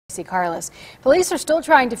Carlos. Police are still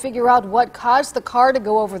trying to figure out what caused the car to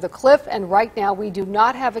go over the cliff, and right now we do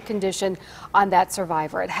not have a condition on that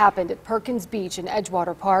survivor. It happened at Perkins Beach in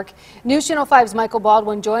Edgewater Park. News Channel 5's Michael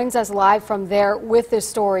Baldwin joins us live from there with this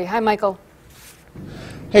story. Hi, Michael.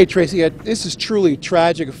 Hey, Tracy, this is truly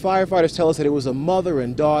tragic. Firefighters tell us that it was a mother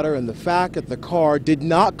and daughter, and the fact that the car did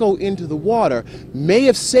not go into the water may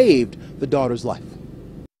have saved the daughter's life.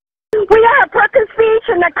 We are at Perkins Beach,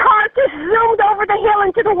 and the car just zoomed over the hill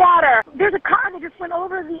into the water. There's a car that just went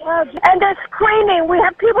over the edge, and they're screaming. We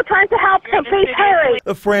have people trying to help them. Please hurry.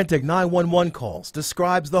 The frantic 911 calls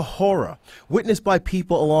describes the horror witnessed by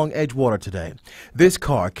people along Edgewater today. This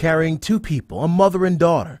car carrying two people, a mother and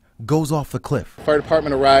daughter, goes off the cliff. Fire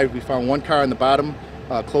department arrived. We found one car on the bottom,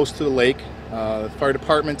 close to the lake. The fire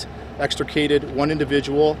department extricated one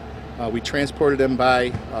individual. We transported them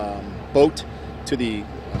by boat to the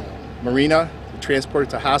marina, transported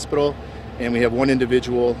to hospital, and we have one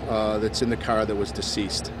individual that's in the car that was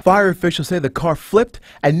deceased. Fire officials say the car flipped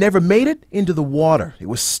and never made it into the water. It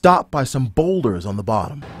was stopped by some boulders on the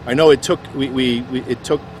bottom. I know it took,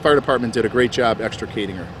 fire department did a great job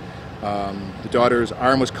extricating her. The daughter's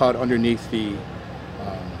arm was caught underneath the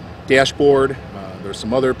dashboard. There were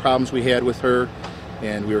some other problems we had with her,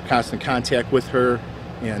 and we were in constant contact with her,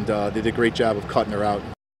 and they did a great job of cutting her out.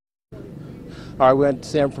 All right, we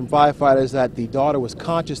understand from firefighters that the daughter was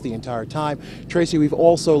conscious the entire time. Tracy, we've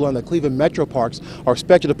also learned that Cleveland Metro Parks are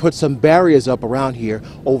expected to put some barriers up around here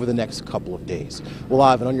over the next couple of days. We're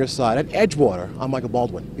live and on your side at Edgewater. I'm Michael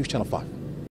Baldwin, News Channel 5.